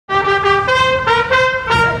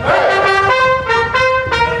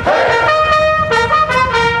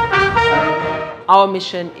Our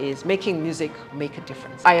mission is making music make a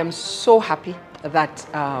difference. I am so happy that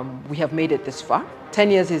we have made it this far.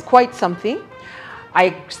 10 years is quite something.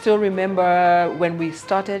 I still remember when we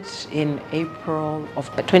started in April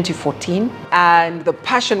of 2014 and the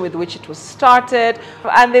passion with which it was started.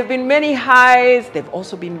 And there have been many highs, there have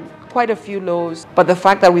also been quite a few lows. But the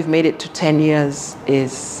fact that we've made it to 10 years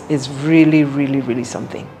is really, really, really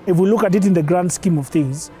something. If we look at it in the grand scheme of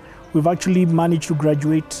things, we've actually managed to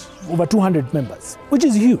graduate over 200 members, which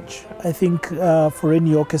is huge. I think for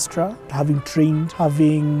any orchestra, having trained,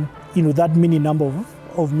 having that many number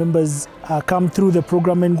of members come through the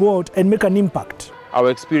program and go out and make an impact. Our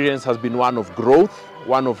experience has been one of growth,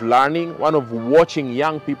 one of learning, one of watching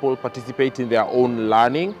young people participate in their own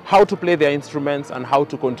learning, how to play their instruments and how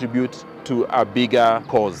to contribute to a bigger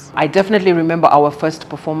cause. I definitely remember our first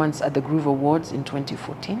performance at the Groove Awards in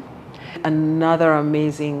 2014. Another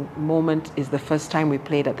amazing moment is the first time we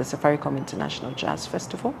played at the Safaricom International Jazz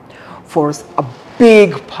Festival for a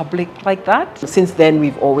big public like that. Since then,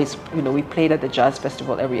 we've always, we played at the Jazz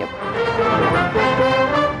Festival every year.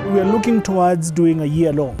 We are looking towards doing a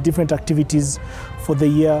year-long, different activities for the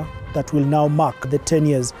year that will now mark the 10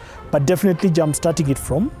 years, but definitely jump-starting it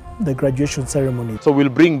from the graduation ceremony. So we'll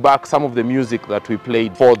bring back some of the music that we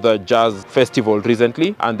played for the Jazz Festival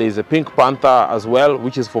recently, and there's a Pink Panther as well,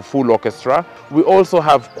 which is for full orchestra. We also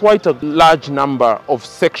have quite a large number of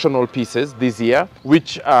sectional pieces this year,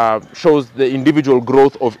 which shows the individual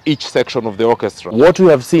growth of each section of the orchestra. What we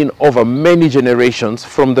have seen over many generations,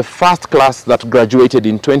 from the first class that graduated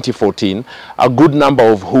in 2014, a good number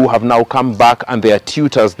of who have now come back and they are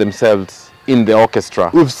tutors themselves in the orchestra.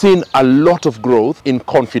 We've seen a lot of growth in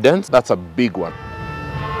confidence. That's a big one.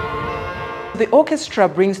 The orchestra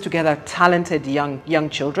brings together talented young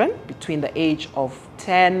children between the age of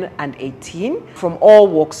 10 and 18 from all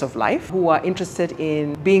walks of life who are interested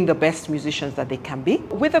in being the best musicians that they can be.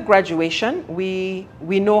 With a graduation, we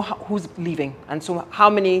know who's leaving and so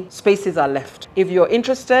how many spaces are left. If you're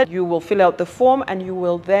interested, you will fill out the form and you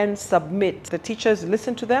will then submit. The teachers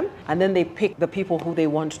listen to them and then they pick the people who they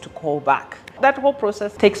want to call back. That whole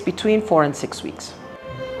process takes between 4 and 6 weeks.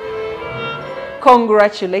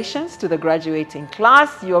 Congratulations to the graduating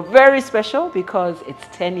class. You're very special because it's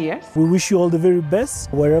 10 years. We wish you all the very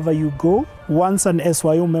best wherever you go. Once an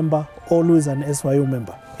SYO member, always an SYO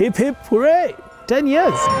member. Hip hip hooray! 10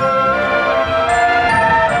 years!